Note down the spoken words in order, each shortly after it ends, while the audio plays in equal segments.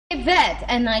Vet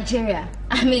and Nigeria.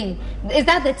 I mean, is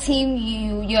that the team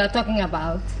you are talking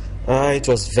about? It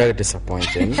was very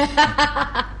disappointing.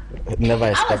 Never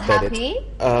expected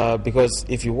it. Because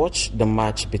if you watch the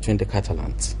match between the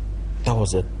Catalans, that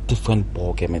was a different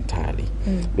ball game entirely.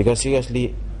 Because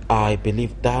seriously, I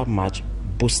believe that match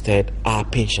boosted our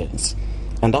patience,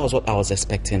 and that was what I was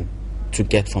expecting to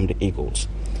get from the Eagles.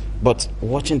 But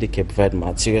watching the Cape Verde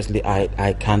match, seriously,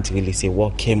 I can't really say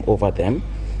what came over them,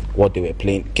 what they were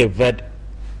playing. Cape Verde,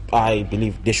 I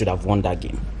believe they should have won that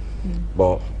game.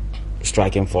 But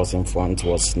striking force in front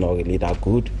was not really that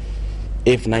good.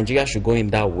 If Nigeria should go in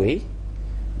that way,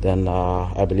 then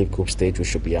I believe group stage we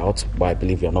should be out. But I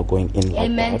believe we are not going in like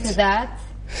Amen that. to that.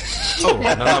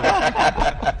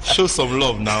 Show some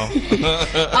love now.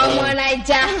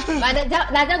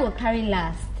 Nigeria will carry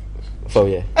last. For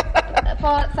yeah.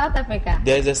 For South Africa.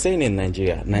 There is a saying in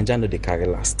Nigeria, Nigeria no they carry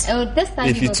last. Oh, this time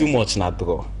if it's too much, not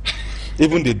draw.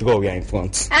 Even the draw, we are in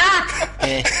front. So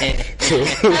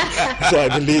I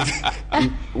believe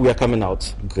we are coming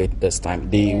out great this time.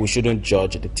 We shouldn't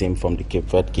judge the team from the Cape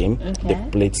Verde game. They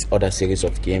played other series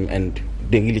of game and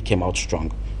they really came out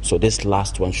strong. So this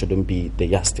last one shouldn't be the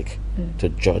yardstick to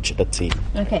judge the team.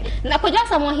 Okay. Now,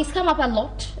 Kojo, he's come up a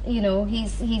lot. You know,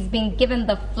 he's been given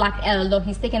the flack a lot.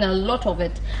 He's taken a lot of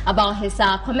it about his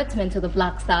commitment to the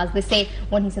Black Stars. They say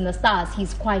when he's in the Stars,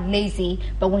 he's quite lazy,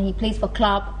 but when he plays for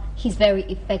club, he's very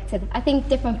effective. I think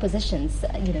different positions,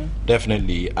 you know.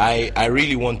 Definitely. I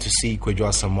really want to see Kwadwo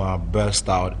Asamoah burst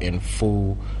out in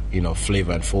full,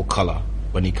 flavor and full color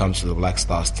when he comes to the Black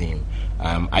Stars team.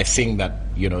 I think that,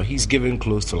 he's given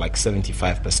close to like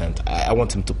 75%. I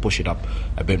want him to push it up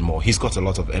a bit more. He's got a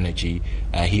lot of energy.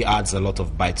 He adds a lot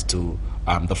of bite to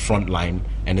the front line,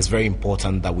 and it's very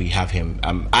important that we have him.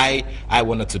 I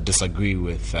wanted to disagree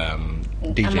with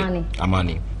DJ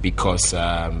Amani because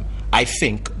I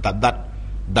think that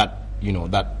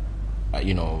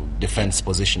defense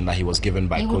position that he was given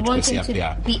by Coach Kwesi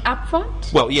Appiah. Be up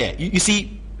front? Well, yeah. You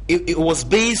see, it was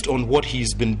based on what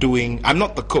he's been doing. I'm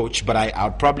not the coach, but I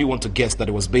probably want to guess that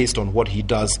it was based on what he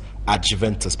does at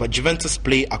Juventus. But Juventus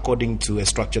play according to a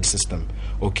structured system,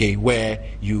 okay, where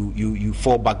you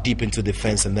fall back deep into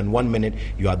defense, and then 1 minute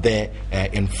you are there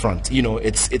in front.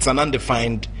 It's an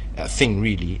undefined thing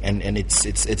really, and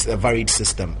it's a varied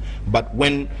system. But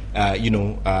when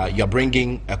you're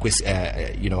bringing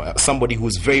somebody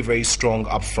who's very, very strong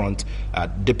up front,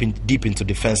 deep into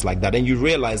defense like that, and you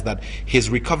realize that his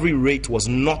recovery rate was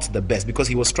not the best because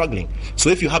he was struggling. So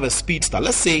if you have a speedster,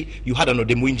 let's say you had an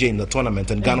Odemunje in the tournament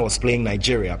and Ghana was playing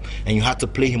Nigeria, and you had to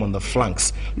play him on the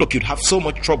flanks, look, you'd have so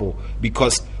much trouble,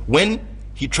 because when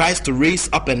he tries to race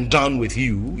up and down with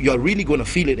you, you're really going to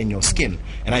feel it in your skin.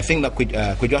 And I think that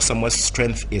Kwadwo Asamoah's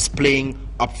strength is playing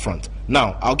up front.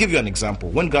 Now, I'll give you an example.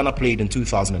 When Ghana played in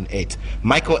 2008,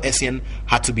 Michael Essien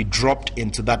had to be dropped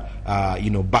into that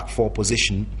back four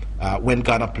position when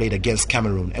Ghana played against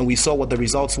Cameroon, and we saw what the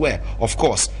results were. Of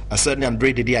course, a certain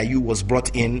Andre Dede Ayew was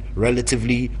brought in,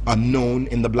 relatively unknown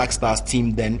in the Black Stars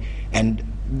team then, and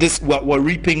we're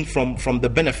reaping from the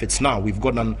benefits now. We've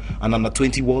got an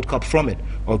under-20 World Cup from it,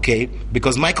 okay?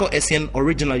 Because Michael Essien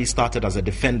originally started as a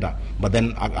defender, but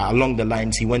then along the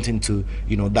lines he went into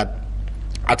that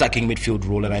attacking midfield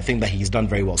role, and I think that he's done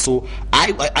very well. So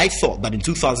I thought that in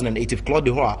 2008, if Claude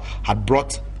Leroy had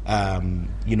brought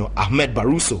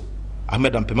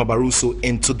Ahmed Ampema Baruso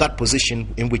into that position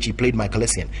in which he played Michael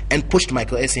Essien and pushed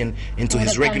Michael Essien into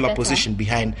his regular position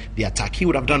behind the attack, he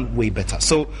would have done way better.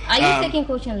 So, are you taking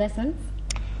coaching lessons?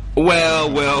 Well.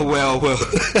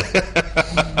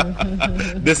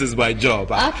 This is my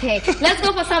job. Okay, let's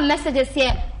go for some messages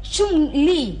here. Chum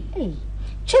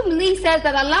Lee says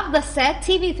that I love the set.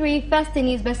 TV3, first thing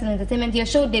is best in entertainment. Your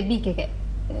show, Debbie Keke.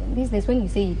 These days, when you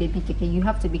say Debbie Keke, you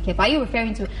have to be careful. Are you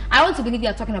referring to? I want to believe you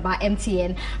are talking about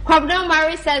MTN. Kwabdo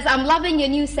Mari says, I'm loving your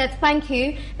new set. Thank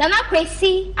you. Nana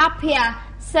Kwesi Appiah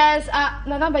says,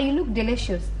 Nana, but you look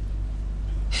delicious.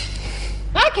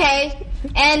 Okay.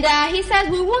 And he says,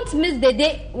 we won't miss the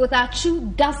day with our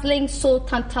true dazzling, so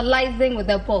tantalizing with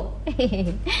the ball.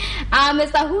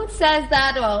 Mr. Hood says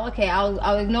that, well, okay,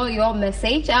 I'll ignore your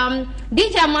message.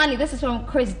 DJ Amani, this is from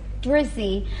Chris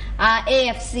Drizzy,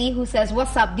 AFC, who says,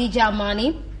 what's up, DJ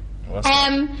Amani?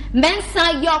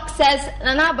 Mensa York says,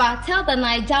 Nanaba, tell the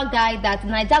Niger guy that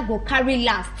Niger go carry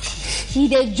last. He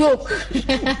the joke.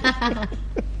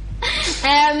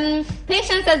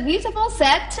 Patience says, beautiful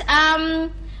set.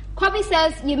 Kobe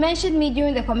says, you mentioned me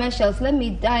during the commercials. Let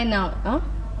me die now. Huh?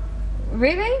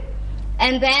 Really?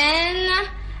 And then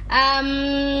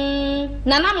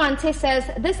Nana Mante says,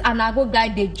 this Anago guy,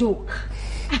 the joke.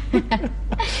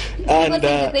 And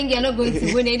you think you're not going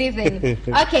to win anything.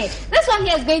 Okay, this one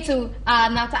here is going to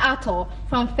Nata Ato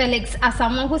from Felix as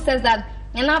someone who says that,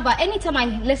 but anytime I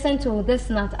listen to this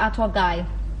Nata Ato guy,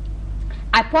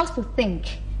 I pause to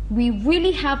think. We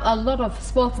really have a lot of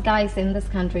sports guys in this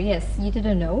country. Yes, you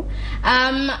didn't know.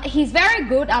 He's very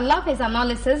good. I love his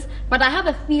analysis, but I have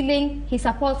a feeling he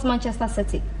supports Manchester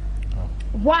City.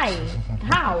 Why?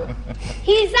 How?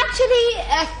 He's actually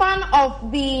a fan of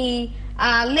the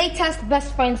latest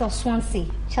best friends of Swansea,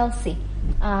 Chelsea.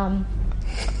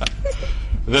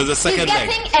 There's a second leg.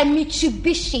 He's getting a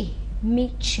Mitsubishi.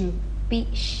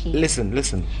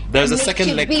 Listen. There's a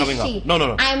second leg coming up.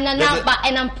 No. I'm Nanaba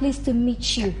and I'm pleased to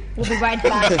meet you. We'll be right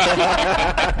back.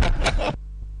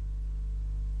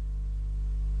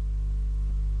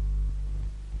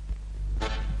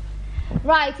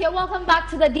 Right, you're welcome back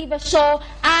to the Diva Show.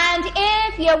 And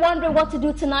if you're wondering what to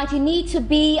do tonight, you need to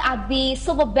be at the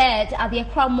Silver Bed at the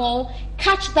Accra Mall.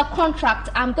 Catch the contract.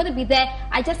 I'm going to be there.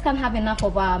 I just can't have enough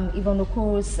of Yvonne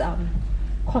Okoro's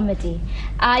comedy.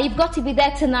 You've got to be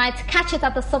there tonight. Catch it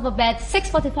at the Silver Bed,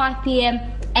 6:45 p.m.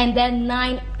 and then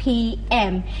 9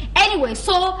 p.m. Anyway,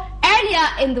 so earlier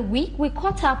in the week, we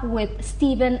caught up with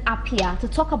Stephen Appiah to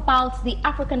talk about the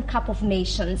African Cup of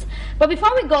Nations. But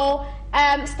before we go,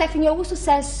 Stephanie also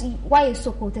says, why is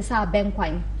so cool to say Ben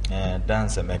Quine?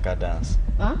 Dance, make her dance.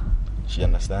 Huh? She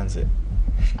understands it.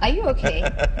 Are you okay?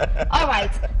 All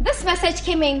right. This message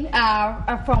came in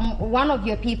from one of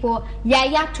your people,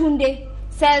 Yaya Tunde.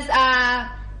 Says,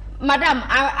 Madam,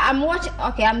 I'm watching.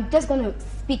 Okay, I'm just going to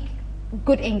speak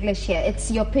good English here.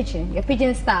 It's your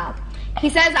pidgin style. He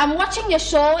says, I'm watching your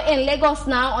show in Lagos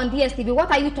now on DSTV. What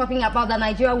are you talking about that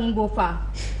Nigeria won't go far?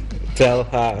 Tell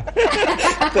her.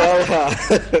 Tell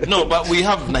her. No, but we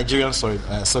have Nigerian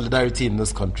solidarity in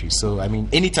this country. So, I mean,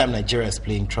 anytime Nigeria is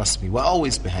playing, trust me, we're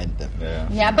always behind them.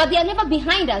 Yeah, but they're never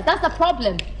behind us. That's the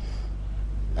problem.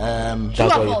 That's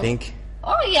what you think?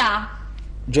 Oh, yeah.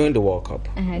 During the World Cup,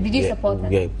 did you support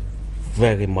them? We're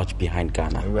very much behind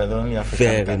Ghana. We were the only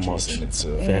African country in it,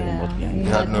 so very much behind. We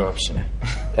had no option.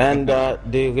 And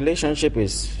the relationship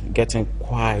is getting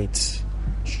quite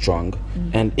strong,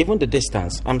 and even the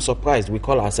distance. I'm surprised. We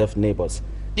call ourselves neighbors.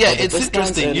 Yeah, it's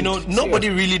interesting. You know, nobody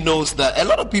really knows that. A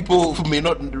lot of people may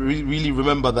not really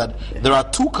remember that there are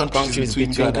two countries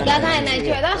between Ghana and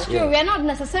Nigeria. That's true. We're not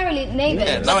necessarily neighbors.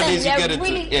 Yeah, nowadays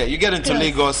you get into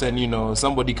Lagos, and you know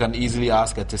somebody can easily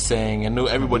ask her to sing, and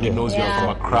everybody knows you're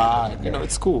from Accra. You know,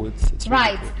 it's cool. It's really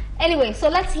right. Cool. Anyway, so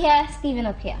let's hear Stephen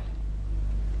up here.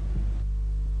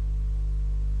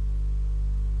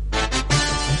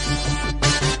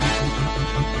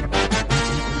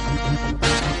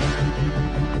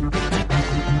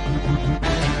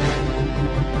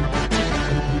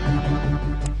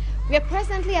 We are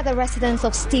presently at the residence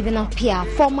of Stephen Appiah,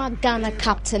 former Ghana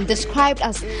captain, described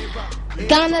as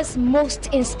Ghana's most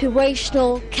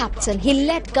inspirational captain. He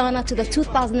led Ghana to the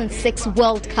 2006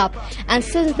 World Cup, and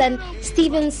since then,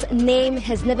 Stephen's name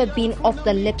has never been off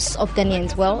the lips of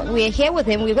Ghanaians. Well, we are here with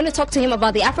him. We're going to talk to him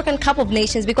about the African Cup of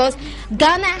Nations because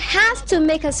Ghana has to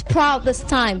make us proud this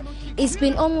time. It's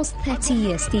been almost 30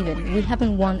 years, Stephen. We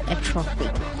haven't won a trophy.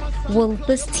 Will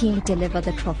this team deliver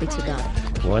the trophy to Ghana?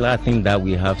 Well, I think that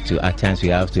at times we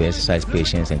have to exercise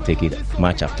patience and take it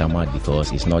match after match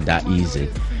because it's not that easy.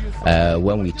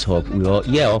 When we talk,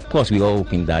 of course, we all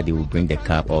hoping that they will bring the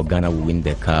cup or Ghana will win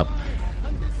the cup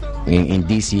in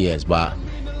these years, but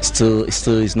still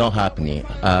it's not happening.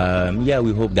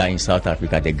 We hope that in South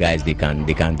Africa, the guys, they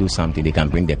can do something, they can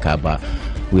bring the cup, but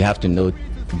we have to know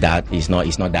that it's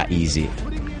not that easy,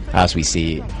 as we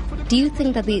see. Do you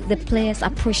think that the players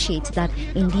appreciate that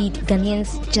indeed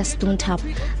Ghanaians just don't have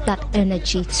that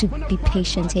energy to be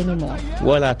patient anymore?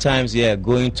 Well, at times,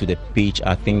 going to the pitch,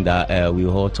 I think that we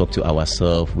all talk to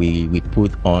ourselves. We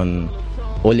put on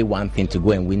only one thing to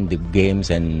go and win the games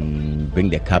and bring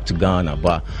the cup to Ghana.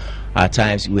 But at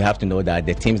times, we have to know that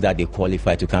the teams that they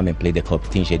qualify to come and play the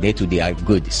competition, they are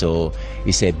good. So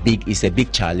it's a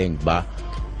big challenge. But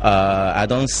I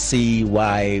don't see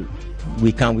why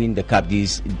we can't win the cup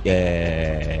this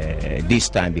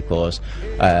time because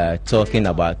talking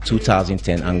about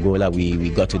 2010 Angola, we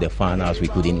got to the finals, we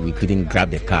couldn't grab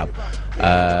the cup.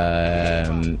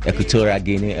 Equatorial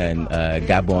Guinea and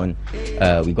Gabon,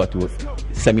 we got to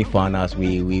semi-finals.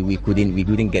 We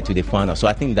couldn't get to the final. So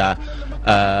I think that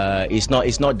it's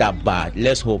not that bad.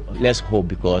 Let's hope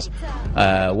because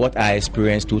what I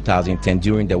experienced 2010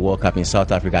 during the World Cup in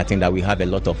South Africa, I think that we have a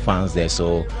lot of fans there,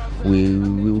 so we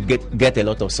will get a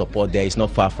lot of support there. It's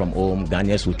not far from home.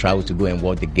 Ghanaians will travel to go and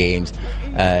watch the games,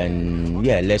 and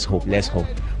yeah, let's hope.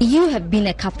 You have been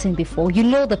a captain before. You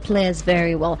know the players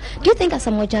very well. Do you think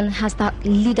Asamoah Gyan has that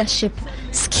leadership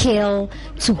skill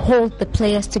to hold the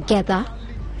players together?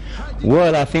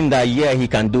 Well, I think that he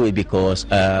can do it because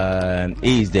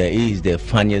he is the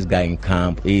funniest guy in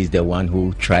camp. He is the one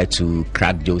who tried to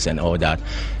crack jokes and all that.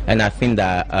 And I think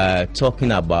that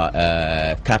talking about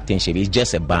captainship, it's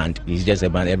just a band.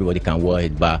 Everybody can wear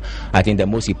it. But I think the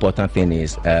most important thing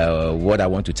is what I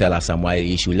want to tell Asamoah.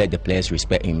 He should let the players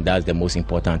respect him. That's the most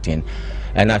important thing.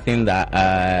 And I think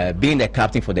that being the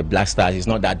captain for the Black Stars is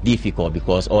not that difficult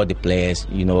because all the players,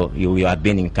 you have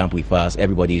been in camp with us.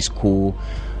 Everybody is cool.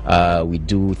 We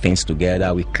do things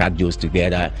together, we crack jokes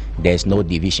together. There's no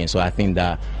division, so I think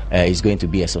that he's going to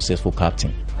be a successful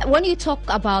captain. When you talk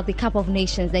about the Cup of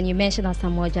Nations, then you mentioned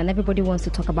Asamoah Gyan. Everybody wants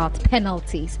to talk about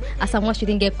penalties. Asamoah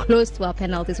shouldn't get close to our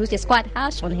penalties, which is quite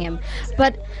harsh on him.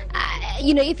 But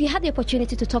if you had the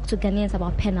opportunity to talk to Ghanaians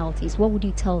about penalties, what would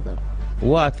you tell them?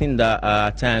 Well, I think that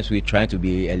at times we're trying to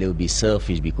be a little bit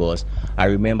selfish because I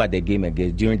remember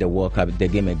during the World Cup, the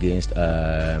game against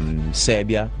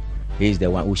Serbia. He's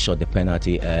the one who shot the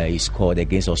penalty. He scored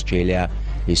against Australia.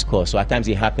 He scored. So at times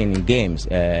it happened in games.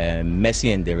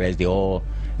 Messi and the rest, they all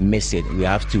miss it. We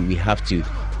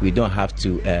don't have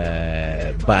to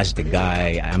bash the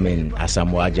guy. I mean,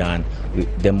 Asamoah Gyan.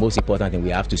 The most important thing, we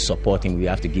have to support him. We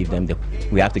have to give him the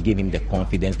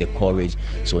confidence, the courage.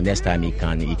 So next time he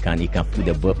can put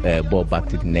the ball back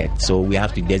to the net. So we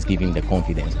have to just give him the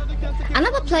confidence.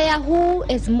 Another player who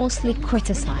is mostly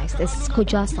criticized is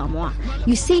Kwadwo Asamoah.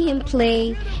 You see him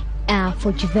play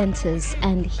for Juventus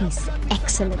and he's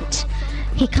excellent.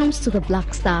 He comes to the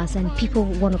Black Stars and people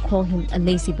want to call him a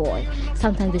lazy boy.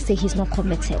 Sometimes they say he's not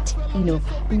committed.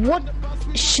 What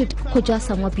should Kwadwo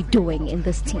Asamoah be doing in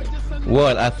this team?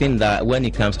 Well, I think that when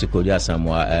it comes to Kwadwo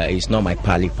Asamoah, it's not my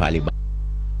pali.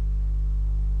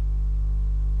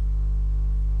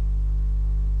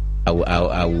 I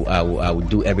will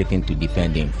do everything to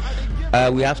defend him.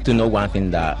 We have to know one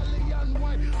thing, that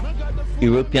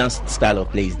European style of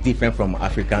play is different from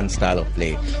African style of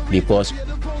play because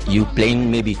you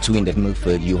playing maybe two in the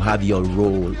midfield, you have your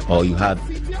role or you have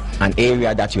an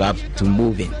area that you have to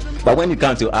move in. But when you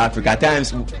come to Africa, at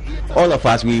times all of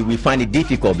us we find it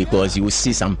difficult because you will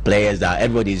see some players that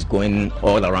everybody is going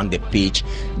all around the pitch.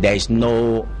 There is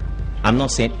no, I'm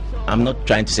not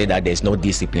trying to say that there's no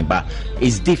discipline, but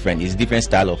it's different. It's a different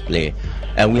style of play.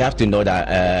 And we have to know that,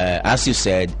 as you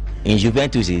said, in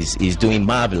Juventus is doing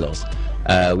marvelous.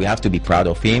 We have to be proud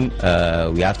of him.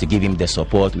 We have to give him the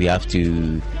support. We have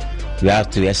to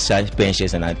exercise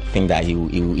patience, and I think that he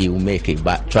will make it.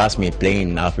 But trust me, playing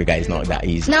in Africa is not that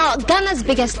easy. Now, Ghana's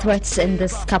biggest threats in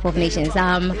this Cup of Nations.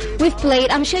 I'm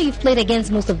sure you've played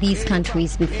against most of these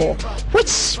countries before.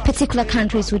 Which particular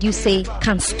countries would you say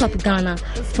can stop Ghana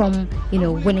from,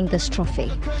 winning this trophy?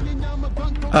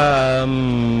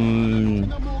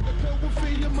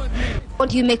 What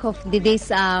do you make of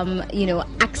this,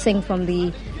 axing from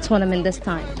the tournament this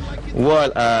time?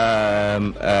 Well,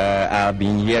 I've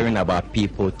been hearing about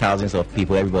thousands of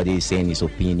people. Everybody is saying his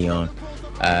opinion.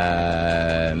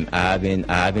 I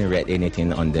haven't read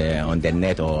anything on the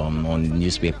net or on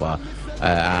newspaper.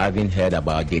 I haven't heard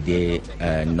about the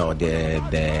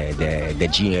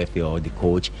GFA or the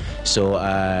coach. So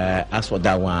as for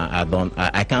that one,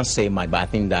 I can't say much. But I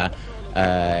think that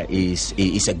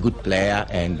he's a good player,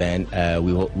 and then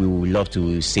we would love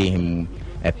to see him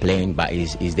playing, but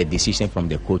is the decision from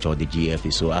the coach or the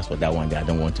GFA. So as for that one, I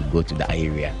don't want to go to that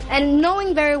area. And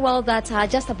knowing very well that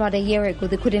just about a year ago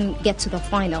they couldn't get to the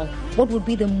final, what would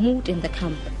be the mood in the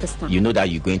camp this time? You know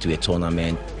that you're going to a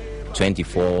tournament,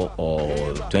 24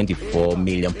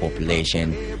 million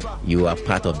population, you are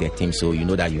part of the team, so you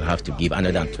know that you have to give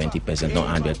 120%, not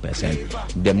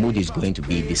 100%. The mood is going to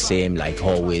be the same like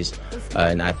always,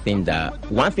 and I think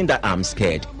that one thing that I'm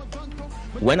scared,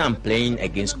 when I'm playing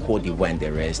against Cote d'Ivoire and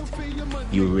the rest,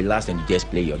 you relax and you just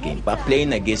play your game. But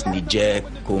playing against Niger,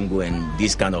 Congo, and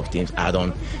these kind of teams, I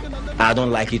don't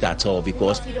like it at all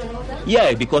because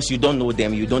you don't know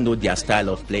them, you don't know their style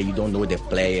of play, you don't know the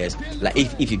players. Like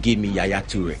if you give me Yaya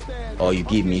Toure or you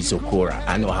give me Zokora,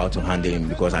 I know how to handle him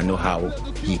because I know how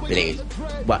he plays.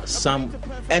 But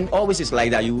and always it's like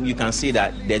that. You can see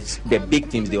that the big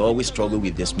teams, they always struggle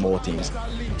with the small teams.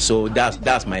 So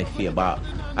that's my fear. But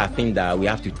I think that we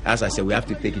have to, as I said, we have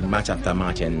to take it match after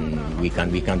match, and we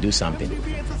can do something.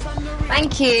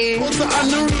 Thank you.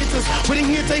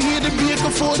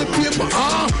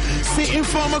 Sitting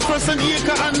from across an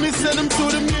acre and me send them to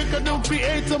the maker, don't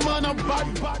create a man of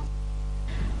bad.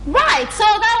 Right, so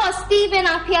that was Stephen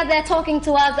up here there talking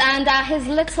to us, and his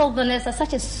little Vanessa,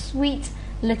 such a sweet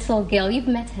little girl. You've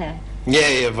met her.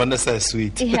 Yeah, Vanessa is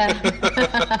sweet.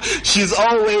 Yeah. She's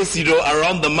always,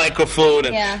 around the microphone,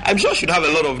 and yeah. I'm sure she'd have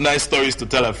a lot of nice stories to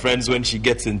tell her friends when she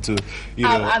gets into,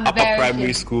 upper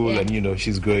primary school, yeah. And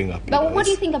she's growing up. But what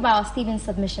do you think about Stephen's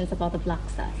submissions about the Black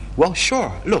Stars? Well,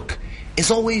 sure. Look,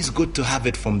 it's always good to have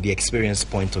it from the experience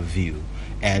point of view.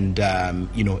 And,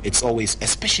 it's always,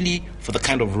 especially for the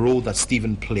kind of role that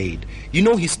Stephen played.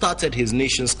 He started his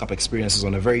Nations Cup experiences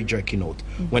on a very jerky note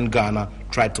when Ghana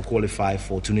tried to qualify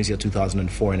for Tunisia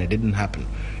 2004 and it didn't happen,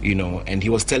 And he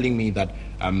was telling me that,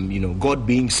 God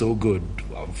being so good,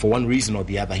 for one reason or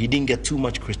the other, he didn't get too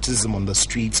much criticism on the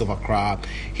streets of Accra.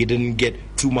 He didn't get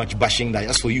too much bashing that,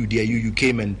 as for you, dear, you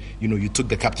came and, you took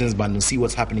the captain's band and see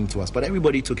what's happening to us. But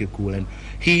everybody took it cool. And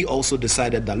he also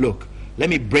decided that, look, let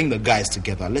me bring the guys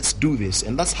together. Let's do this.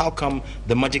 And that's how come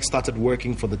the Magic started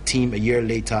working for the team a year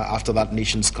later after that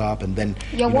Nations Cup. And then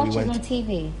your watch is on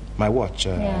TV. My watch.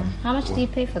 Yeah. How much do you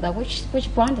pay for that? Which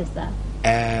brand is that?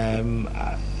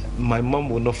 My mom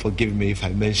will not forgive me if I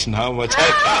mention how much I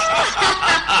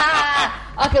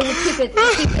Okay, we'll keep it.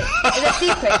 It's a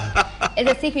secret.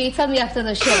 It's a secret. You tell me after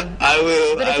the show. I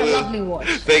will. But it's a lovely watch.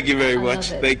 Thank you very much.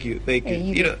 Thank you. Hey,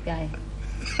 you guy.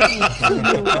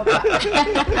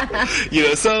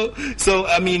 So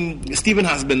I mean, Stephen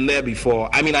has been there before.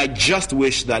 I mean, I just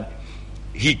wish that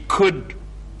he could,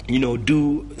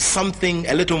 do something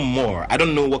a little more. I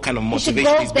don't know what kind of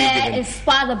motivation he's been given.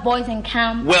 Inspire the boys in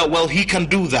camp. Well, he can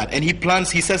do that, and he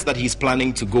says that he's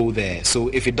planning to go there. So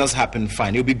if it does happen,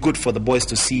 fine. It'll be good for the boys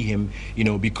to see him,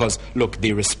 because look,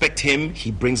 they respect him. He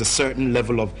brings a certain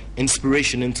level of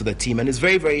inspiration into the team, and it's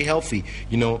very, very healthy,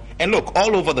 And look,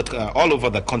 all over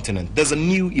the continent, there's a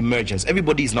new emergence.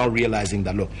 Everybody is now realizing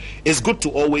that, look, it's good to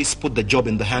always put the job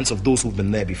in the hands of those who've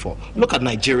been there before. Look at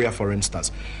Nigeria, for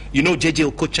instance.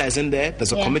 JJ Okocha is in there.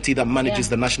 There's a committee that manages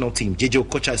the national team. JJ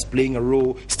Okocha is playing a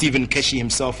role. Stephen Keshi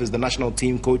himself is the national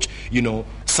team coach.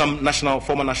 Some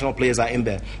former national players are in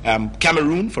there.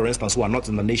 Cameroon, for instance, who are not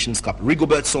in the Nations Cup.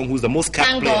 Rigobert Song, who's the most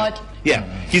capped player. God. Yeah,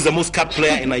 he's the most capped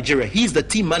player in Nigeria. He's the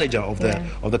team manager of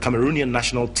the Cameroonian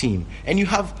national team. And you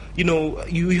have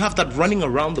that running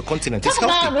around the continent. Talk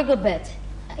about Rigobert.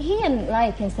 He and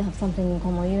Lai Kingston have something in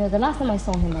common. The last time I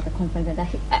saw him at the conference,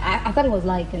 I thought it was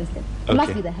Lai Kingston. It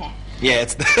must be the hair. Yeah,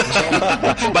 it's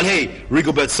but hey,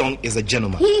 Rigobert Song is a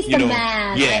gentleman. He's the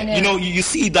man. Yeah, you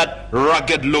see that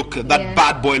rugged look, that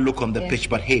bad boy look on the pitch.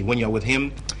 But hey, when you're with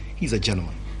him, he's a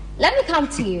gentleman. Let me come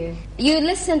to you. You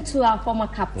listen to our former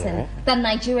captain that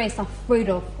Nigeria is afraid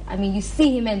of. I mean, you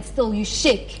see him and still you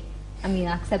shake. I mean,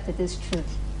 accept it is true.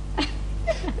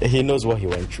 He knows what he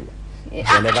went through.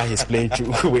 Whenever he's playing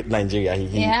through with Nigeria, I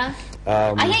hear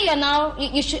you now.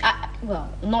 You should. Well,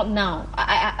 not now.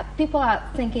 People are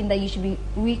thinking that you should be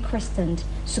rechristened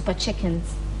Super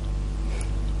Chickens.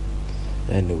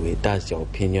 Anyway, that's your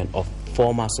opinion of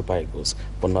former Super Eagles,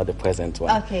 but not the present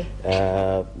one. Okay.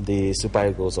 The Super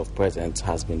Eagles of present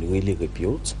has been really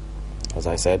rebuilt, as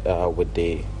I said, with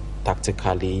the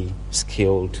tactically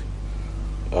skilled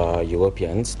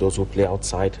Europeans, those who play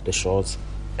outside the shores,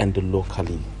 and the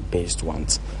locally based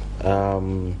ones. They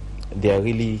are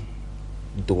really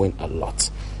doing a lot.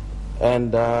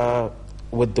 And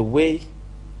with the way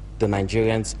the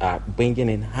Nigerians are bringing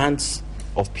in hands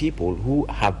of people who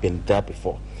have been there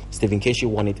before. Stephen Keshi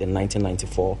won it in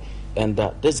 1994. And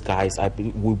these guys, I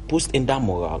believe, will boost in that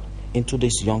morale into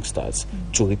these youngsters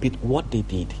to repeat what they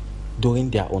did during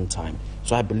their own time.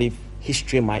 So I believe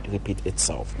history might repeat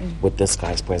itself with these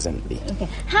guys presently. Okay.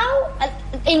 How,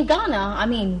 in Ghana, I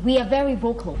mean, we are very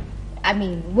vocal. I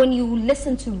mean, when you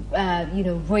listen to,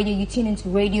 radio, you tune into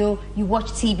radio, you watch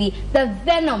TV, the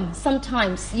venom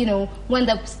sometimes, when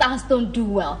the stars don't do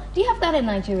well. Do you have that in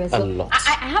Nigeria? So a lot.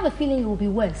 I have a feeling it will be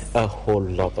worse. A whole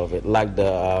lot of it. Like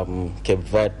the Cape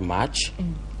Verde match,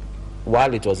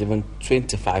 while it was even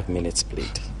 25 minutes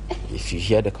played, if you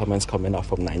hear the comments coming out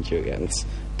from Nigerians,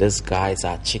 these guys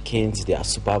are chickens, they are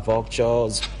super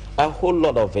vultures, a whole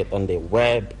lot of it on the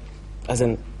web. As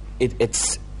in,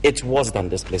 it's worse than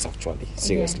this place, actually.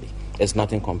 Seriously. Yeah. It's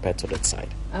nothing compared to that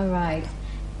side. All right.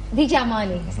 DJ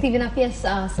Amani, Stephen Appiah's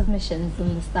submissions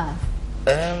on the staff.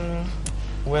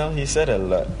 Well, he said a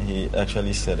lot. He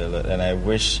actually said a lot. And I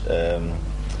wish the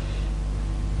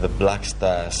Black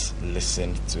Stars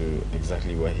listened to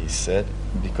exactly what he said.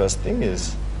 Because the thing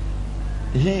is,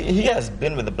 He has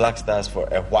been with the Black Stars for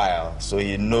a while, so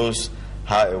he knows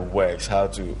how it works, how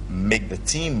to make the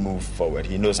team move forward.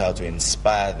 He knows how to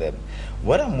inspire them.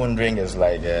 What I'm wondering is,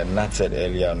 like Nat said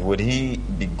earlier on, would he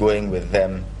be going with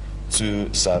them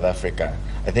to South Africa?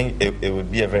 I think it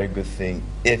would be a very good thing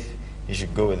if he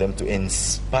should go with them to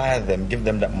inspire them, give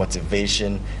them that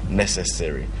motivation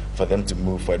necessary for them to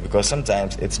move forward. Because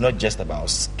sometimes it's not just about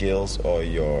skills or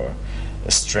your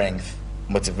strength.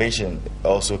 Motivation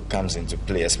also comes into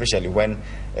play, especially when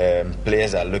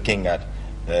players are looking at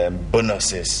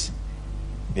bonuses.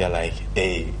 They are like,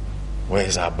 hey,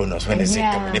 where's our bonus? When is it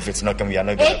coming? If it's not coming, we are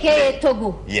not going to play.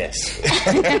 Togo. Yes.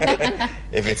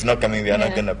 If it's not coming, we are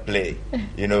not going to play.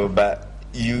 But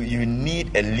you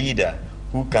need a leader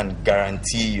who can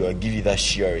guarantee you or give you that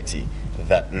surety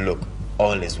that, look,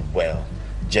 all is well.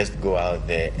 Just go out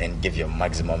there and give your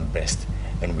maximum best,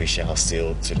 and we shall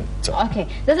sail to the top. Okay.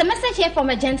 There's a message here from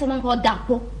a gentleman called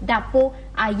Dapo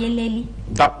Ayeleli.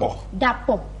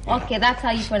 Dapo. Okay, that's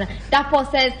how you pronounce it. Dapo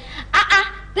says,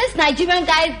 this Nigerian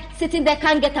guy sitting there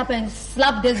can't get up and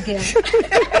slap this girl.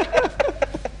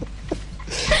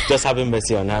 Just having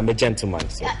mercy on her. I'm a gentleman.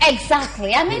 So.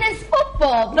 Exactly. I mean, it's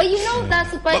football, but that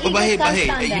Super Eagles but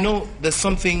hey, there's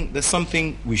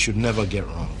something we should never get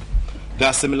wrong. There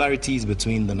are similarities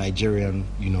between the Nigerian,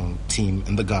 team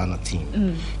and the Ghana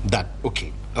team. That,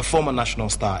 okay, a former national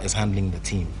star is handling the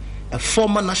team. A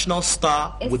former national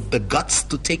star with the guts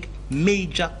to take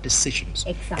major decisions.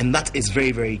 Exactly. And that is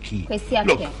very, very key.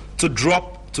 Look, to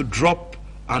drop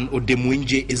an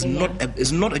Odemwinje is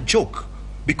not a joke,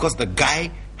 because the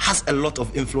guy has a lot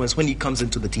of influence when he comes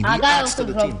into the team. He adds to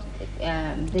the team.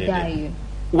 The guy.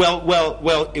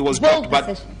 Well, it was bold dropped,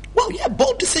 decision.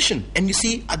 Bold decision. And you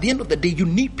see, at the end of the day, you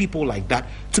need people like that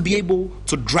to be able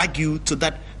to drag you to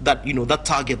that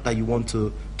target that you want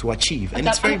to achieve. And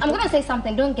I'm going to say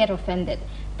something. Don't get offended.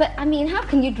 But I mean, how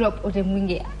can you drop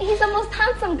Odemwinge? He's the most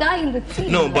handsome guy in the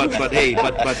team. No, but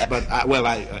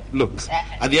look.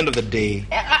 At the end of the day,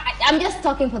 I'm just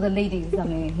talking for the ladies. I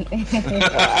mean,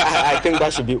 I think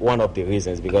that should be one of the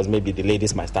reasons, because maybe the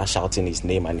ladies might start shouting his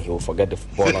name and he'll forget the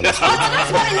ball on the field.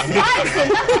 That's what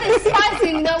inspires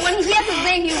him. When he hears his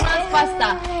name, he runs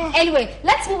faster. Anyway,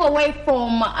 let's move away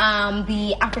from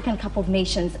the African Cup of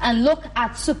Nations and look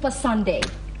at Super Sunday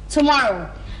tomorrow.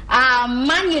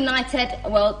 Man United,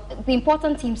 the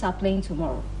important teams are playing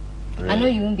tomorrow. Really? I know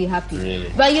you won't be happy.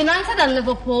 Really? But United and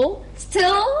Liverpool,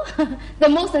 still the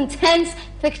most intense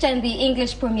fixture in the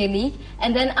English Premier League.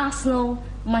 And then Arsenal,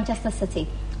 Manchester City.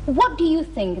 What do you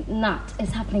think, Nat,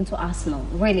 is happening to Arsenal?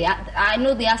 Really, I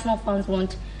know the Arsenal fans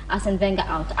want Arsene Wenger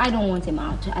out. I don't want him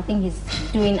out. I think he's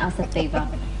doing us a favor.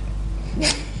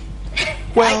 Yeah.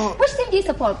 Well, which team do you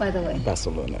support, by the way?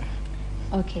 Barcelona.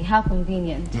 Okay, how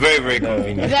convenient. Very, very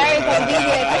convenient. Very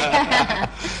convenient.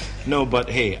 No, but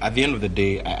hey, at the end of the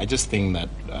day, I just think that,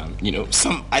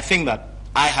 I think that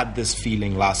I had this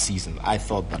feeling last season. I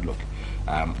thought that, look,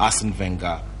 Arsene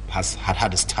Wenger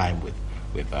had his time with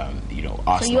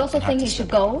Arsenal. So you also think he should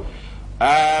go?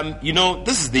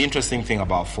 This is the interesting thing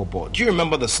about football. Do you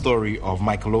remember the story of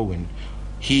Michael Owen?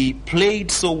 He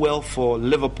played so well for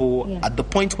Liverpool at the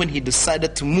point when he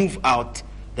decided to move out.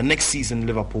 The next season,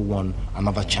 Liverpool won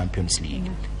another Champions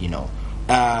League.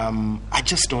 I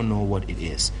just don't know what it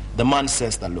is. The man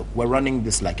says that, look, we're running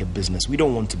this like a business. We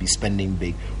don't want to be spending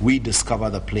big. We discover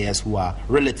the players who are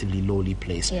relatively lowly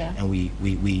placed, and we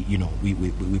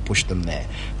push them there.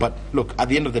 But look, at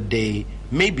the end of the day,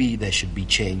 maybe there should be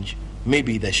change.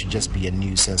 Maybe there should just be a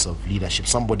new sense of leadership.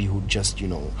 Somebody who just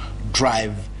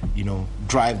drive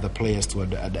the players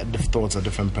towards a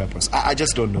different purpose. I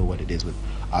just don't know what it is with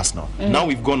Arsenal. Now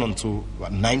we've gone on to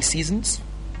 9 seasons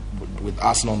with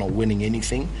Arsenal not winning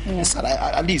anything.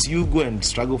 At least you go and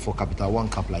struggle for Capital One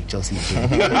Cup like Chelsea.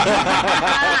 I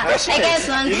guess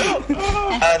are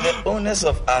the owners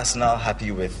of Arsenal happy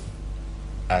with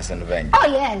Arsene Wenger? Oh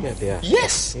yes. Yeah, they are.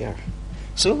 Yes. Yeah.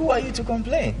 So who are you to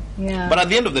complain? Yeah. But at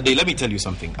the end of the day, let me tell you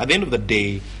something. At the end of the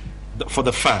day, for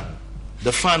the fan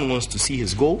wants to see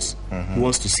his goals, he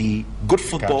wants to see good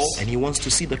football, and he wants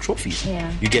to see the trophies.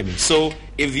 Yeah. You get me? So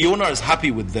if the owner is happy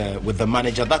with the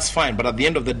manager, that's fine. But at the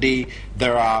end of the day,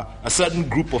 there are a certain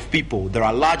group of people, there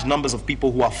are large numbers of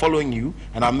people who are following you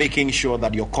and are making sure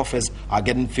that your coffers are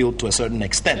getting filled to a certain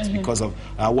extent because of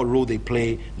what role they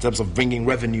play in terms of bringing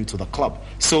revenue to the club.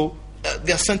 So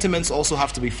their sentiments also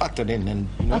have to be factored in. And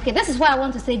okay, this is why I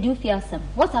want to say, do fear some.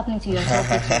 What's happening to your self?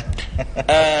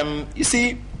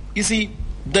 You see,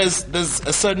 there's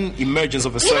a certain emergence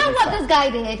of a certain. You know what this guy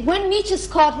did when Mitchell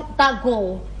scored that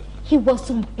goal? He was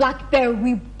on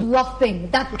BlackBerry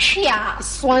bluffing that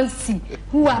Swansea.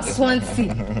 Who are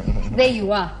Swansea? There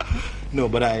you are. No,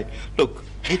 but look.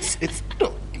 It's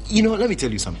no. You know, let me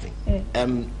tell you something.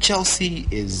 Chelsea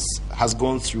has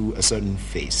gone through a certain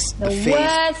phase. The phase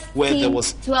worst where there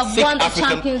was to have thick won the African.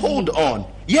 Champions Hold League. on.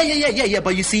 Yeah.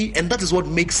 But you see, and that is what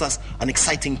makes us an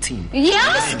exciting team. Yeah.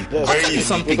 I'll tell you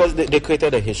something. Because they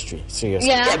created a history, seriously.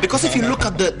 Yeah. Because if you look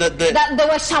at the that they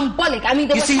were shambolic. I mean,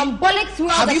 they you were see, shambolic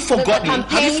throughout have the you forgotten? the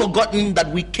campaign. Have you forgotten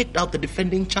that we kicked out the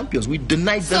defending champions? We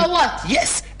denied them. So what?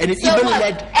 Yes, and it So even what?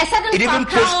 led. A certain It even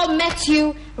pushed. Falcao met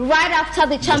you right after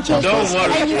the Champions Don't League,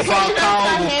 worry, and you couldn't Falcao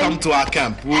answer will him. come to our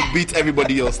camp. We'll beat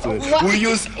everybody else to it. What? We'll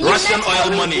use You Russian met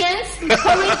oil money. Corinthians,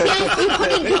 you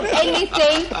couldn't do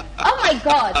anything. Oh my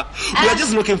God! We are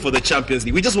just looking for the Champions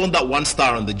League. We just want that 1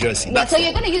 star on the jersey. That's so all.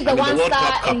 you're going to use the I mean, one World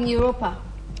star Cup. in Europa.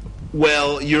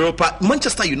 Well, Europa.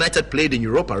 Manchester United played in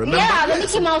Europa. Remember? Yeah, the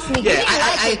Mickey Mouse League. Yeah, You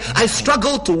didn't like it. I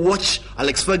struggled to watch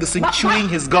Alex Ferguson But chewing why-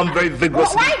 his gum very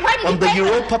vigorously Why did on you the patronize-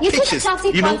 Europa you see the pitches. Chelsea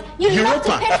You know, fans, you love to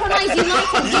Europa. patronize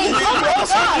United games. Oh my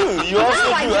God! You also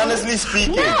No, I do, don't. honestly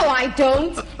speaking. No, I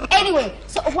don't. Anyway,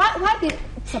 so why did you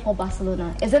support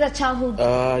Barcelona? Is it a childhood?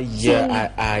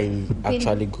 Yeah, I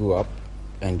actually grew up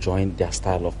enjoying their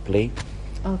style of play.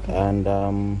 Okay. And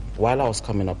while I was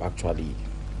coming up, actually,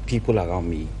 people around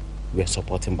me were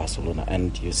supporting Barcelona.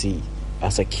 And you see,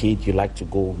 as a kid, you like to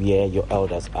go where your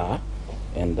elders are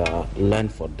and learn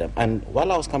from them. And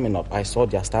while I was coming up, I saw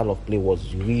their style of play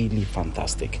was really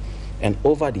fantastic. And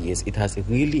over the years, it has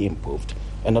really improved.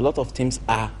 And a lot of teams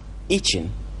are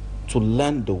itching to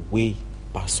learn the way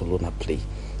Barcelona play.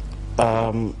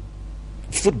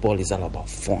 Football is all about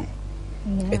fun.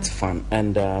 Yeah. It's fun.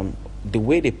 And the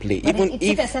way they play, But even it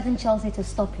took a if certain Chelsea to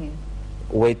stop you.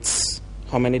 with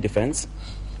how many defense?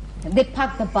 They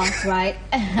packed the bus, right?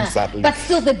 Exactly. But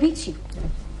still, they beat you.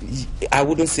 I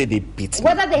wouldn't say they beat me.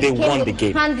 Whether they won came the with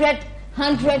game. 100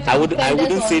 I wouldn't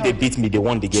defenders say or they not. beat me. They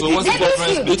won the game. So what's They the beat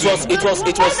difference you. between? It was What's the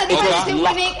difference between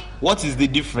luck. winning? What is the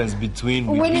difference between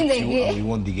we Winning beat the you game. and we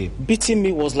won the game? Beating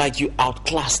me was like you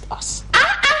outclassed us.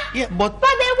 Yeah, but But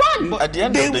they won. At the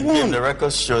end They of the won. game, the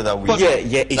records show that we. Yeah,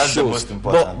 it That's shows. the most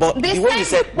important. But They the way you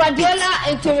said sent Guardiola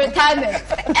into retirement,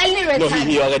 early no, retirement.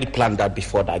 he already planned that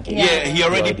before that game. yeah, he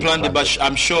already planned it. But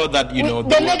I'm sure that They there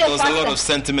made it was a lot faster. of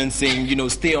sentiment saying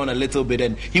stay on a little bit,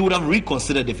 and he would have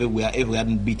reconsidered if we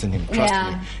hadn't beaten him. Trust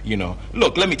Yeah. me.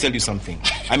 Look, let me tell you something.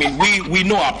 I mean, we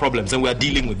know our problems and we are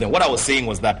dealing with them. What I was saying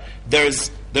was that there's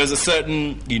a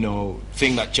certain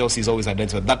thing that Chelsea's always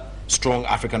identified, that strong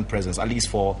African presence. At least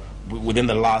within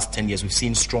the last 10 years, we've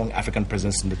seen strong African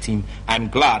presence in the team. I'm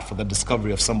glad for the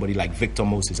discovery of somebody like Victor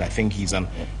Moses. I think he's a great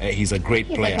player. He's a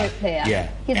great player. Yeah,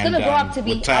 He's going to grow up to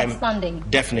be with time, outstanding.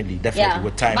 Definitely. Yeah.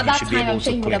 With time, But he that should be time, able I'm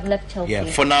sure to he would click. have left Chelsea. Yeah.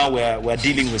 For now, we're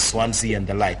dealing with Swansea and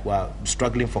the like. We're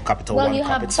struggling for Capital Well, One you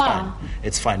Cup. have It's Bar. fine.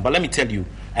 It's fine. But let me tell you,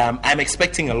 I'm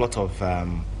expecting a lot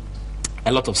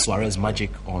of Suarez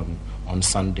magic on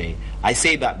Sunday. I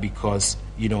say that because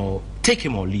take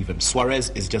him or leave him.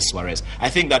 Suarez is just Suarez. I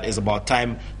think that is about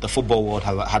time the football world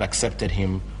had accepted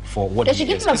him for what They he should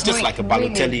give is. him a It's just break, like a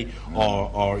Balotelli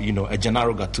or a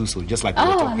Gennaro Gattuso, just like we were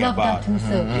Oh, I talking love about.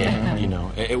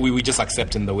 Gattuso. Yeah, we just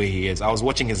accept him the way he is. I was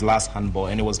watching his last handball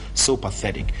and it was so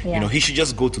pathetic. Yeah. He should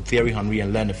just go to Thierry Henry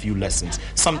and learn a few lessons.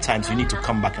 Sometimes you need to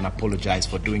come back and apologize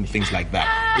for doing things like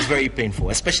that. It's very painful,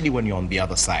 especially when you're on the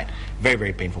other side. Very,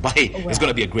 very painful. But hey, it's going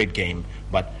to be a great game.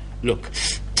 But look,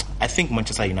 I think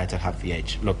Manchester United have the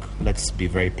edge. Look, let's be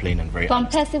very plain and very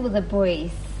honest. Fantastic with the boys.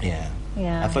 Yeah.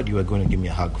 Yeah. I thought you were going to give me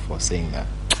a hug for saying that.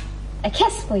 A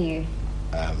kiss for you.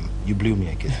 You blew me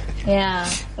a kiss. Yeah.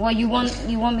 Well, you want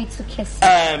me to kiss you.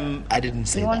 I didn't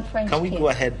say You want that. French Can we kiss? go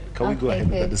ahead? Can we go Okay, ahead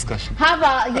with the good. discussion? How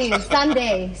about you?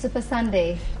 Sunday, Super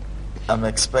Sunday. I'm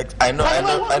expect. I know. By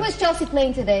the way, who is Chelsea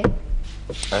playing today?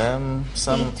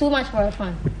 Some. Too much for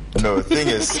fun. No, the thing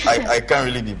is, I can't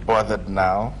really be bothered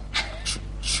now.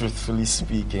 Truthfully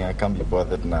speaking, I can't be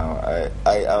bothered now.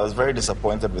 I was very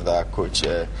disappointed with our coach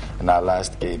in our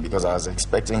last game because I was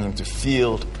expecting him to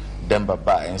field Demba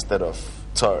Ba instead of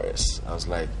Torres. I was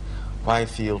like, why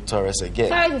field Torres again?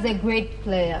 Torres is a great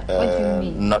player. What do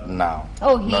you mean? Not now.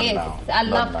 Oh, he Not is. now. I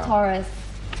Not love now. Torres.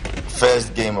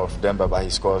 First game of Demba Ba, he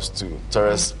scores 2.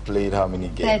 Torres played how many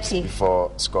games 30.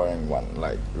 before scoring 1?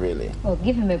 Like, really? Oh,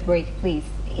 give him a break, please.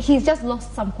 He's just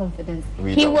lost some confidence.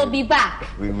 We He don't- will be back.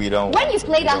 We don't When want you to.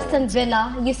 played We don't Aston want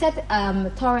Villa, you said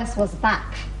Torres was back.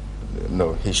 to.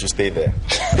 No, he should stay there.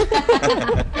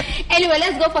 Anyway,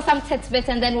 let's go for some tidbits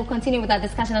and then we'll continue with our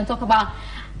discussion and talk about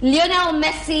Lionel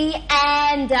Messi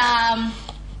and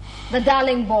the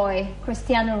darling boy,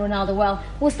 Cristiano Ronaldo. Well,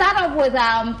 we'll start off with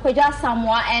Kweja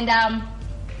Samoa, and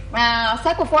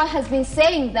Sakofo has been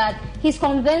saying that he's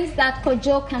convinced that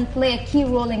Kojo can play a key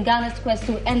role in Ghana's quest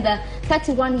to end the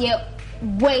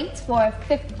wait for a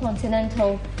 5th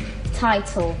continental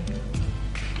title.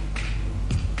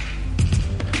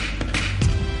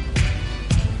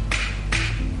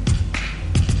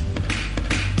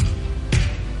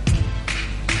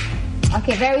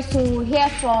 Okay, very soon we'll hear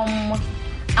from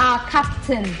our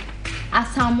captain,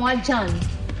 Asamoah Gyan,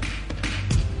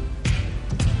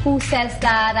 who says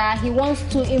that he wants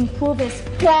to improve his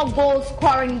poor goal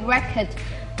scoring record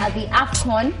at the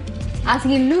AFCON as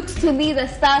he looks to lead the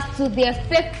Stars to their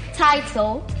 5th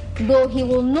title, though he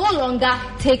will no longer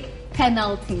take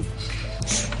penalties.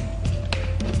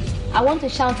 I want to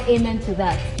shout amen to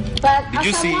that. But did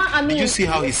you see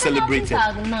how he celebrated?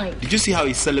 Did you see how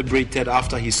he celebrated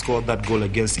after he scored that goal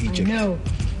against Egypt? No.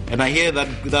 And I hear that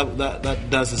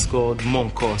does is called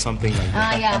Monk or something like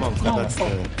that. Yeah. Monk, that's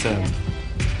the term.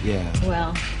 Yeah.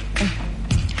 Well.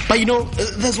 But you know,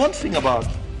 there's one thing about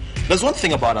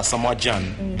Asamoah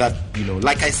Gyan that, you know,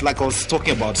 like I was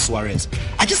talking about Suarez.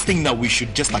 I just think that we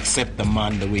should just accept the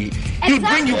man the way he would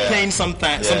bring you playing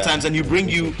sometimes, and you bring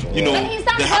you, you know,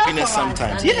 the happiness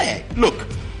sometimes. Yeah, look.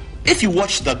 If you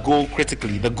watch the goal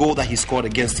critically, the goal that he scored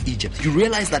against Egypt, you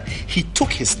realize that he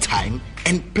took his time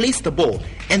and placed the ball,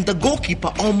 and the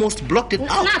goalkeeper almost blocked it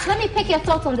out. Nat, let me pick your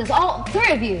thoughts on this, all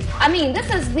 3 of you. I mean, this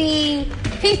is the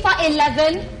FIFA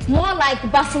 11, more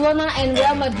like Barcelona and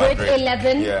Real Madrid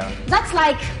 11. Yeah. That's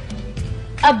like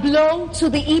a blow to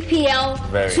the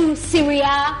EPL, to Serie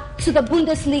A, to the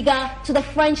Bundesliga, to the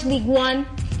French League One,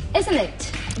 isn't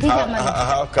it?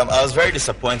 How come? I was very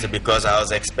disappointed because I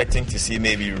was expecting to see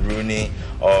maybe Rooney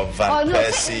or Van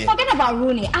Persie. Forget about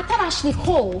Rooney. I thought Ashley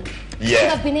Cole should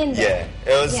have been in there.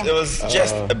 Yeah, it was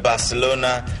just a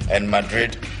Barcelona and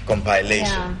Madrid compilation.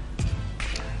 Yeah.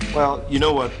 Well, you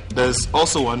know what? There's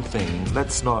also one thing.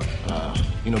 Let's not,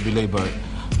 belabor it.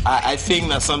 I think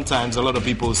that sometimes a lot of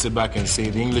people sit back and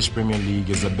say the English Premier League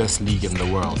is the best league in the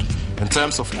world. In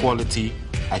terms of quality,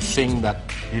 I think that,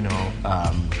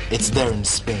 it's there in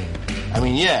Spain. I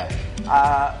mean,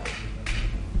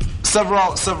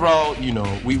 several,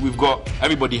 we've got,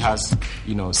 everybody has,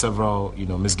 several,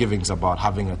 misgivings about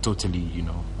having a totally,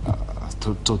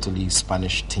 totally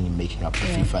Spanish team making up the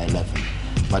FIFA 11.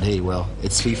 But hey, well,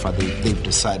 it's FIFA, they've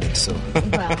decided, so.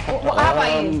 Well, how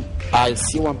about you? I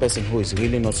see one person who is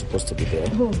really not supposed to be there,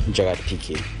 Gerard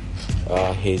Piqué.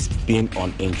 He's been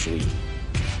on injury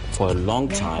for a long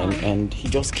time, and he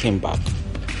just came back.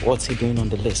 What's he doing on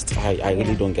the list? I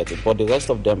really don't get it. But the rest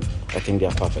of them, I think they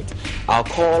are perfect. I'll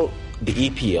call the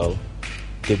EPL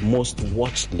the most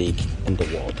watched league in the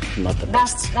world, not the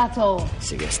best. That's all.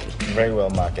 Seriously. Very well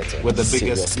marketed. With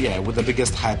the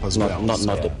biggest hype as well. Not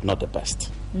the best.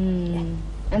 And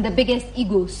the biggest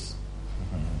egos.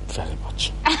 Very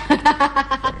much.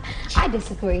 I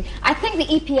disagree. I think the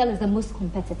EPL is the most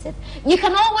competitive. You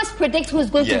can always predict who's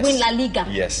going to win La Liga.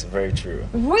 Yes, very true.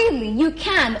 Really, you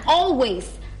can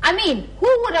always. I mean, who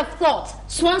would have thought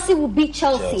Swansea will beat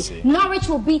Chelsea, Norwich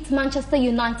will beat Manchester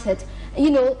United,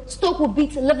 Stoke will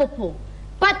beat Liverpool.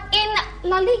 But in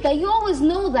La Liga, you always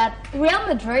know that Real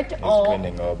Madrid or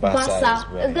Barca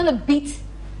is going to beat,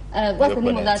 what's the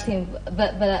name of that team?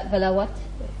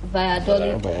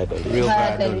 Valladolid. Real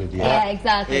Valladolid, yeah,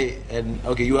 exactly. Hey, and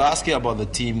okay, you were asking about the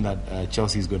team that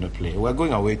Chelsea is going to play. We're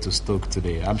going away to Stoke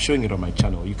today. I'm showing it on my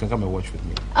channel. You can come and watch with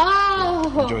me.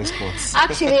 Oh, enjoy sports.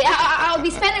 Actually, I'll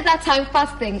be spending that time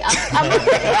fasting.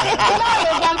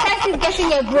 Van Persie is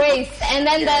getting a brace, and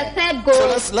then the third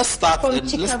goal. So let's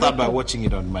start by watching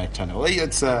it on my channel.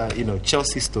 It's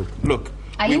Chelsea Stoke. Look.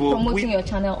 Are you promoting your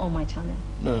channel on my channel?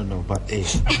 No, but hey.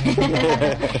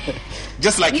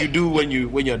 Just like you do when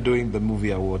you're doing the movie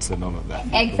awards and all of that.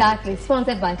 Exactly.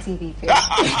 Sponsored by TV.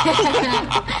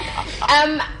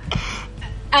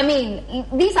 I mean,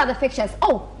 these are the fixtures.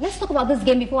 Oh, let's talk about this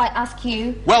game before I ask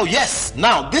you. Well, yes.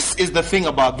 Now, this is the thing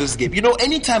about this game.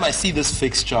 Anytime I see this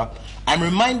fixture, I'm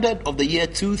reminded of the year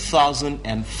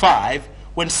 2005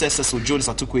 when Sir Cecil Jones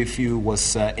Atukwe-Few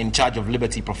was in charge of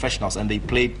Liberty Professionals, and they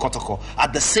played Kotoko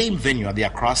at the same venue at the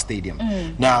Accra Stadium.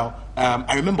 Now,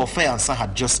 I remember Faye Ansa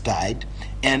had just died,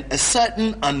 and a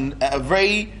certain a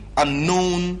very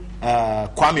unknown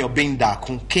Kwame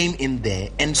Obeng came in there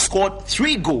and scored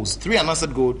 3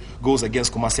 unanswered goals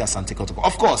against Kumasi Asante Kotoko.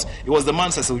 Of course, it was the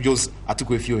man Cecil Jones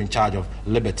Atukwe-Few in charge of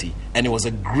Liberty, and it was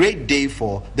a great day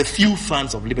for the few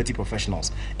fans of Liberty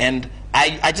Professionals. And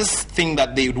I just think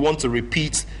that they would want to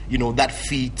repeat, that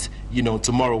feat,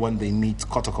 tomorrow when they meet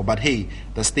Kotoko. But hey,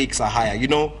 the stakes are higher.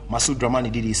 Masoud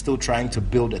Dramani Didi is still trying to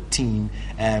build a team.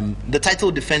 The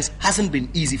title defense hasn't been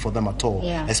easy for them at all,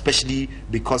 especially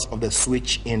because of the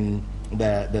switch in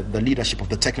the leadership of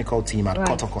the technical team at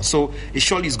Kotoko. So it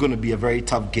surely is going to be a very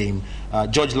tough game.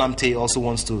 George Lamte also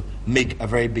wants to make a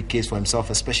very big case for himself,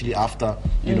 especially after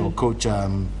Coach.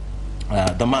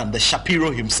 The man, the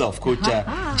Shapiro himself, Coach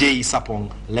J.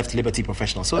 Sapong, left Liberty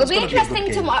Professional. So it'll be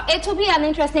interesting tomorrow. It will be an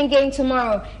interesting game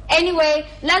tomorrow. Anyway,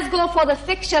 let's go for the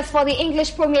fixtures for the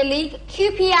English Premier League.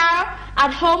 QPR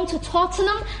at home to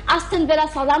Tottenham, Aston Villa,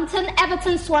 Southampton,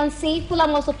 Everton, Swansea,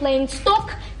 Fulham also playing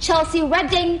Stoke, Chelsea,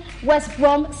 Reading, West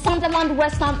Brom, Sunderland,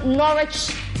 West Ham,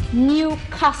 Norwich,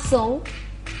 Newcastle.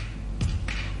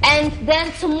 And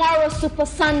then tomorrow, Super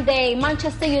Sunday,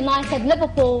 Manchester United,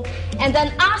 Liverpool, and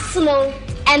then Arsenal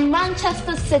and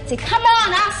Manchester City. Come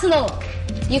on, Arsenal!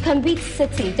 You can beat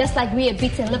City, just like we are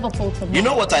beating Liverpool tomorrow. You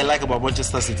know what I like about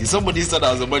Manchester City? Somebody said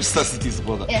I was a Manchester City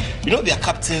supporter. Yeah. You know their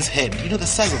captain's head? You know the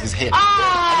size of his head? I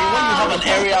mean, when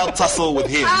you have an aerial tussle with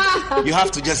him, you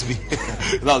have to just be...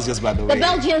 That was just by the way. The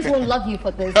Belgians won't love you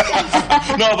for this. No,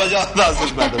 but that was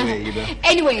just by the way, you know.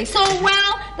 Anyway, so,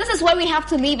 this is where we have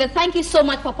to leave it. Thank you so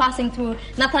much for passing through.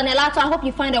 Nathanielato, I hope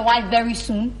you find a wife very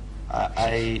soon.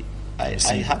 I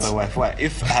have a wife. Why?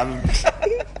 If I'm...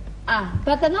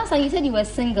 But the last time you said you were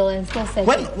single and still said...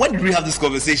 When did we have this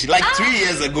conversation? Like 3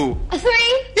 years ago. 3?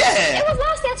 Yeah. It was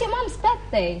last year at your mom's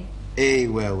birthday. Hey,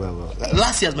 well.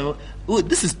 Last year's my mom... Oh,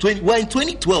 this is 20... We're in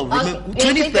 2012. Remember?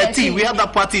 2013. We had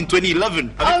that party in 2011.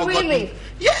 Have you forgotten? Really?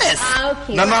 Yes.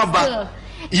 Okay. Now back.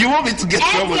 You want me to get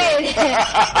trouble?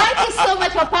 Thank you so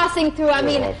much for passing through. I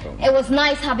mean, it was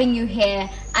nice having you here.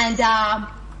 And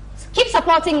keep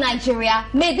supporting Nigeria.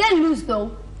 May they lose,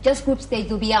 though. Just group stage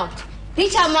will be out.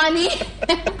 Teacher Mani,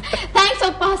 thanks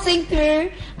for passing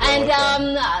through. And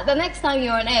the next time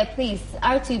you're on air, please,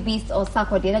 R2 Beast or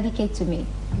Sako, dedicate to me.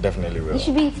 Definitely will. You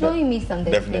should be throwing me some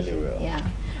dedication. Definitely will. Yeah.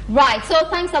 Right, so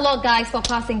thanks a lot, guys, for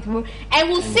passing through. And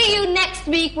we'll see you next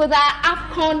week with our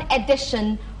AFCON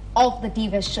edition of the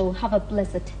Diva Show. Have a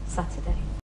blessed Saturday.